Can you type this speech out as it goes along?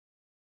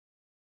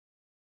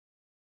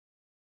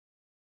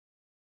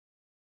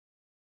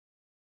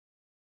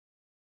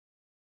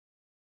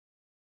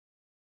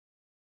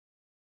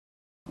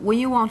when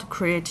you want to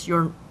create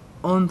your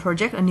own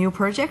project, a new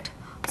project,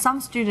 some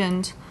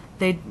students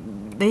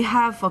they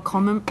have a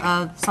common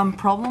some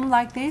problem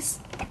like this.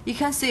 You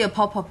can see a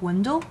pop-up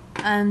window,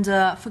 and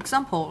for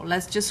example,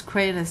 let's just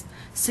create a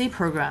C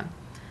program,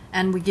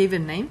 and we give it a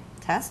name,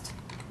 test.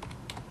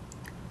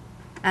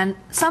 And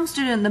some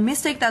students, the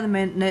mistake that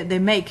they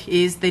make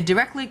is they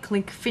directly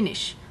click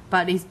finish,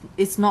 but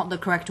it's not the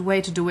correct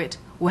way to do it.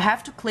 We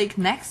have to click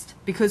next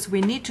because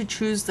we need to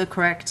choose the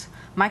correct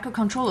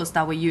microcontrollers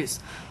that we use.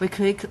 We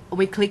click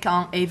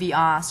on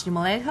AVR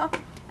simulator,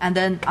 and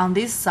then on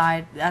this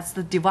side, that's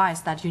the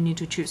device that you need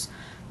to choose.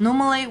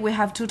 Normally, we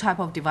have two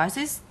types of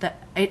devices, the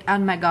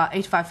Atmel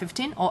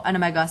 8515 or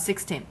Atmel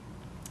 16.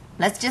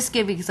 Let's just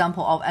give an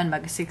example of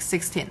Atmel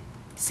 16.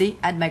 See,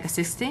 Atmel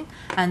 16,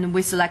 and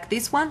we select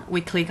this one,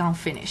 we click on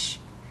finish.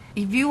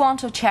 If you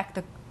want to check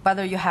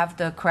whether you have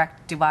the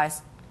correct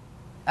device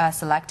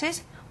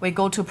selected, we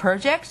go to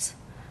Project,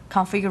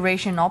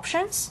 Configuration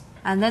Options,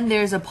 and then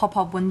there's a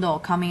pop-up window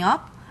coming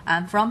up,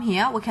 and from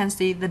here we can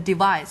see the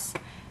device.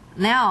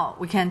 Now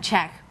we can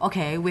check,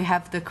 okay, we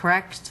have the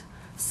correct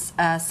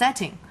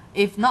setting.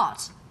 If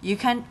not, you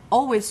can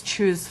always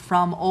choose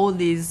from all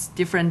these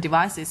different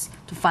devices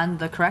to find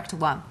the correct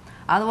one.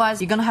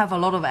 Otherwise, you're gonna have a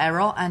lot of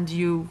error and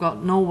you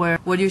got nowhere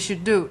what you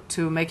should do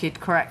to make it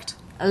correct.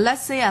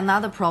 Let's say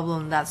another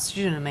problem that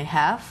student may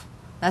have.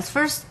 Let's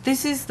first,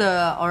 this is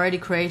the already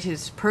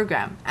created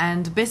program,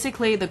 and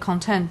basically the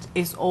content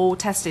is all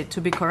tested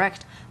to be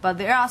correct, but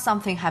there are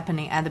something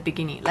happening at the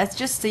beginning. Let's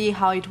just see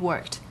how it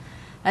worked.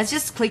 Let's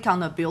just click on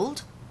the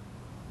build.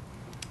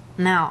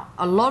 Now,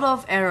 a lot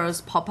of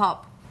errors pop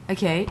up.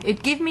 Okay,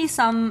 it gives me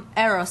some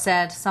error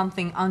said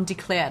something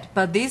undeclared,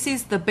 but this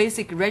is the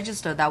basic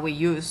register that we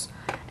use.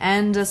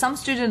 And some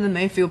students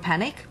may feel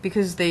panic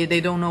because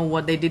they don't know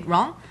what they did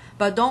wrong.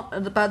 But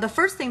the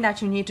first thing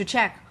that you need to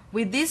check,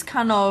 with this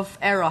kind of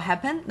error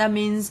happen, that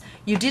means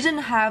you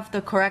didn't have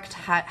the correct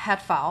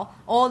head file,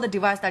 or the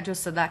device that you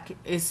select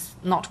is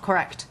not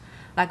correct.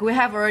 Like we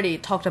have already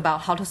talked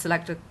about how to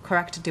select the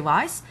correct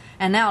device,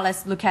 and now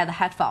let's look at the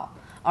head file.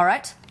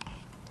 Alright,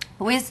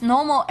 with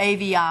normal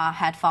AVR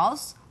head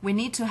files, we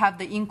need to have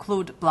the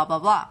include blah blah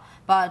blah,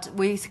 but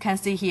we can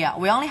see here,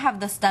 we only have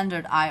the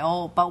standard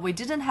I/O, but we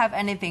didn't have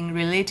anything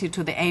related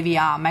to the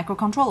AVR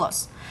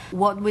microcontrollers.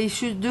 What we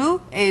should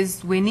do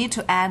is we need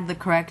to add the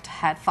correct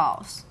head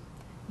files.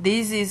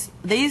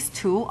 These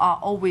two are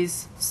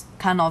always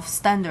kind of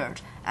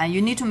standard, and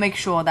you need to make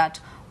sure that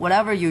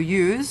whatever you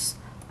use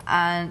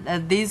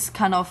and these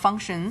kind of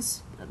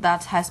functions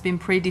that has been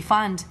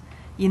predefined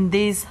in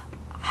these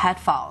head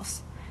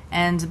files.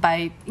 And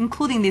by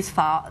including these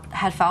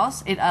head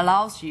files, it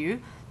allows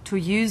you to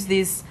use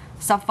these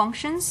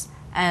sub-functions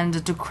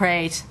and to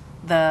create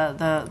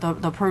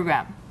the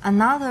program.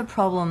 Another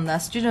problem that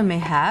students may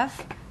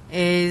have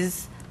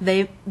is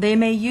they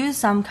may use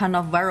some kind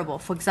of variable.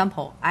 For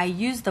example, I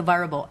use the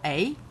variable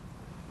A,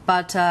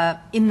 but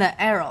in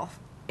the error,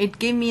 it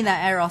gave me the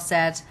error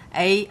said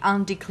A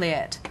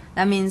undeclared.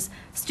 That means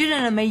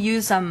students may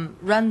use some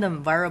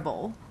random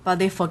variable, but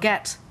they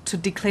forget to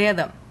declare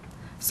them.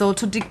 So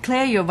to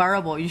declare your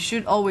variable, you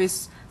should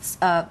always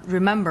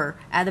remember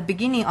at the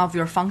beginning of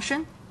your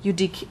function, you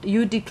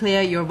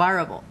declare your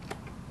variable.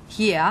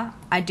 Here,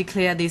 I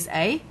declare this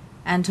A,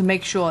 and to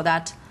make sure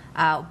that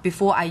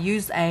before I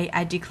use A,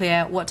 I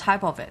declare what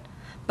type of it.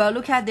 But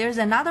look at, there's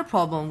another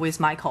problem with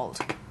my code.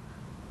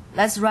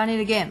 Let's run it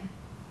again.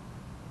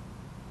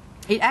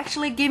 It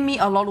actually gave me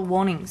a lot of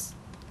warnings.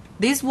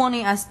 This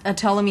warning is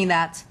telling me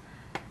that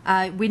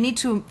we need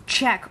to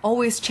check,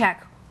 always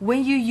check,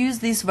 when you use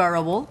this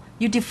variable,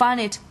 you define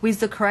it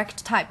with the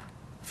correct type.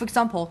 For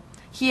example,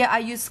 here I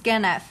use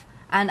scanf,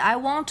 and I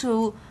want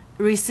to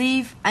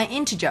receive an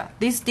integer.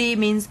 This D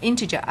means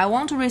integer. I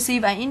want to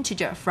receive an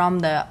integer from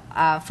the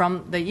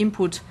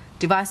input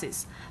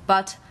devices,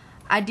 but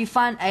I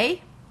define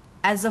A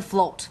as a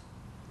float.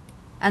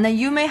 And then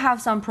you may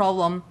have some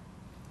problem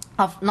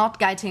of not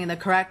getting the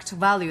correct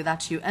value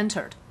that you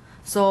entered.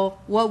 So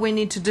what we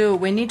need to do,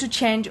 we need to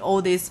change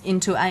all this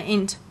into an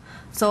int.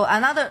 So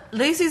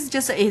this is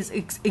just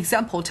an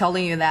example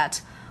telling you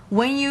that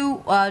when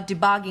you are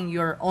debugging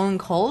your own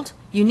code,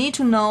 you need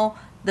to know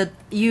that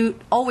you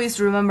always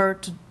remember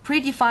to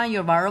predefine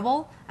your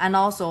variable and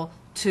also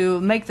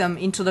to make them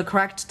into the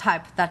correct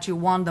type that you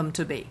want them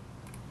to be.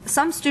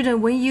 Some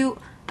students,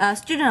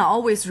 students are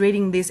always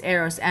reading these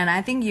errors, and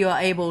I think you are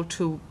able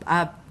to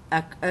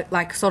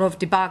like sort of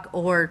debug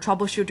or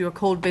troubleshoot your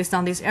code based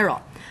on this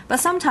error. But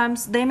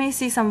sometimes they may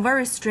see some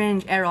very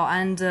strange error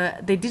and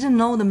they didn't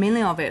know the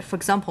meaning of it. For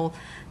example,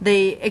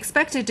 they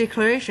expected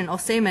declaration or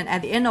statement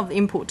at the end of the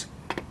input.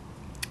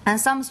 And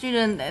some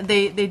students,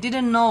 they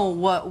didn't know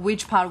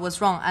which part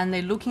was wrong, and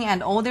they're looking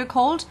at all their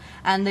code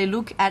and they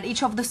look at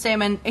each of the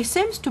statement. It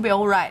seems to be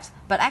all right,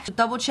 but actually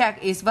double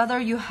check is whether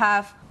you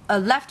have a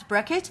left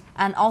bracket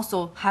and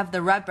also have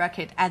the right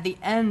bracket at the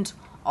end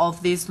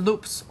of these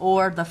loops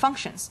or the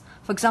functions.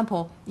 For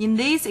example, in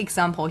this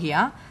example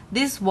here,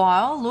 this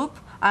while loop,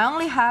 I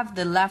only have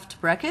the left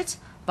bracket,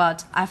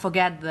 but I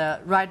forget the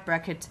right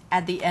bracket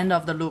at the end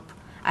of the loop.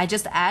 I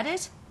just add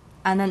it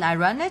and then I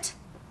run it,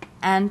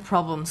 and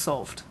problem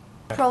solved.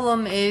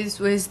 Problem is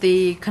with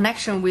the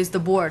connection with the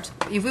board.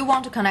 If we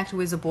want to connect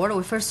with the board,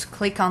 we first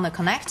click on the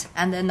connect,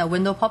 and then the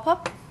window pop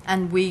up,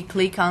 and we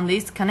click on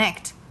this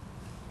connect.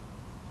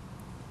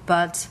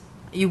 But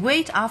you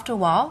wait after a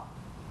while,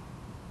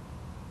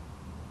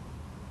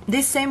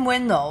 this same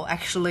window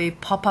actually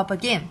pop up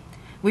again,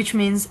 which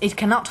means it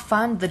cannot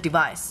find the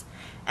device.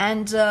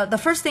 And the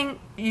first thing,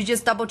 you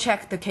just double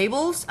check the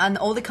cables and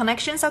all the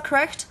connections are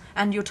correct,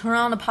 and you turn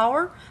on the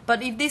power.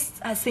 But if this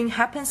thing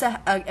happens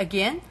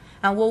again,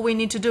 and what we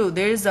need to do,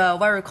 there is a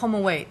very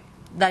common way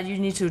that you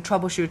need to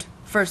troubleshoot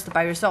first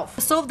by yourself.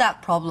 To solve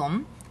that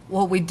problem,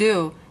 what we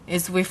do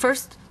is we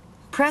first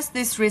press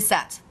this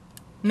reset.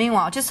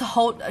 Meanwhile, just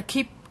hold,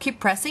 keep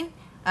pressing,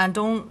 and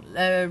don't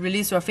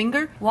release your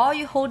finger. While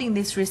you're holding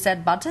this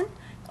reset button,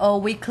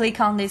 we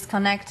click on this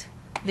connect,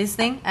 this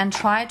thing, and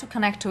try to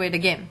connect to it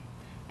again.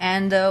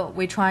 And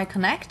we try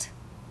connect.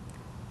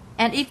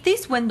 And if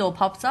this window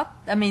pops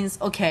up, that means,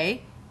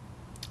 okay,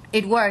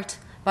 it worked,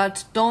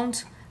 but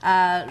don't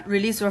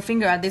release your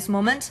finger at this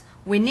moment.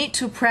 We need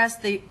to press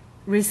the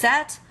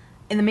reset.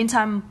 In the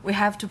meantime, we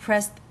have to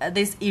press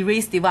this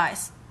erase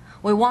device.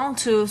 We want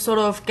to sort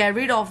of get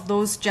rid of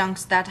those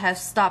junks that have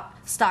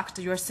stuck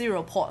to your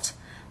serial port.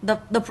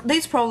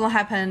 This problem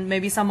happened,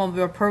 maybe some of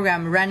your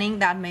program running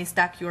that may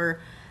stuck your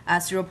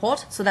serial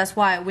port. So that's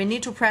why we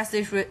need to press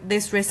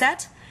this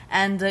reset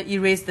and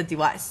erase the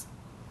device.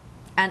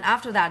 And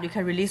after that, you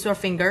can release your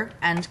finger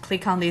and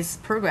click on this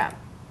program.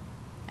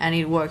 And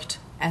it worked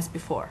as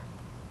before.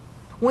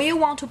 When you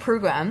want to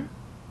program,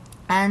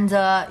 and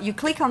you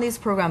click on this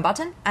program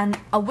button, and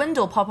a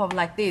window pop up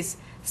like this,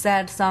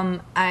 said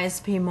some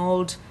ISP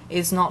mode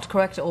is not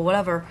correct or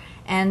whatever,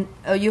 and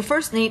you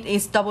first need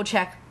is double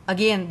check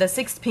again the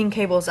 6-pin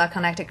cables are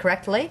connected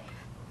correctly.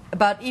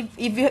 But if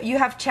you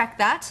have checked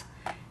that,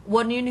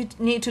 what you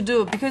need to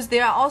do, because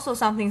there are also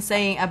something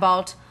saying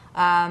about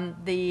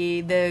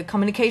the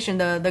communication,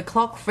 the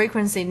clock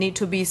frequency need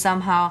to be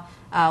somehow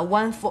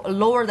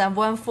lower than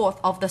 1/4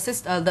 of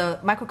the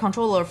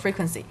microcontroller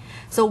frequency.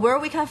 So where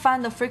we can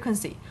find the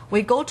frequency,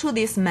 we go to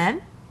this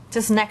man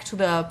just next to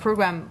the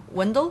program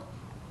window,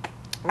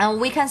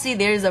 and we can see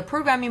there is a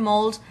programming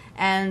mode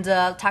and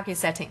target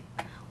setting.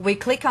 We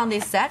click on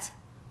this set.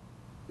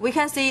 We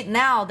can see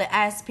now the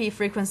ISP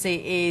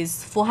frequency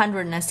is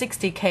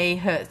 460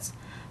 kHz,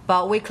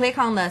 but we click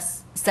on the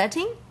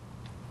setting,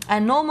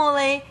 and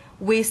normally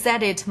we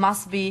set it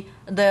must be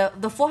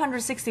the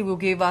 460 will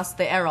give us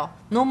the error.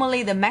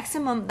 Normally the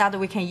maximum that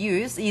we can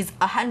use is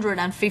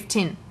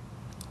 115.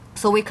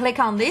 So we click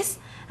on this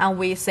and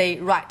we say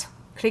write.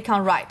 Click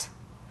on write.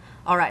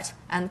 Alright,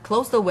 and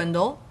close the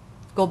window.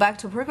 Go back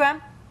to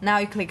program. Now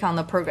you click on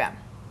the program.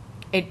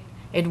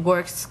 It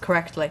works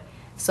correctly.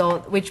 So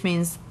which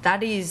means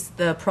that is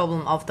the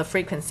problem of the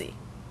frequency.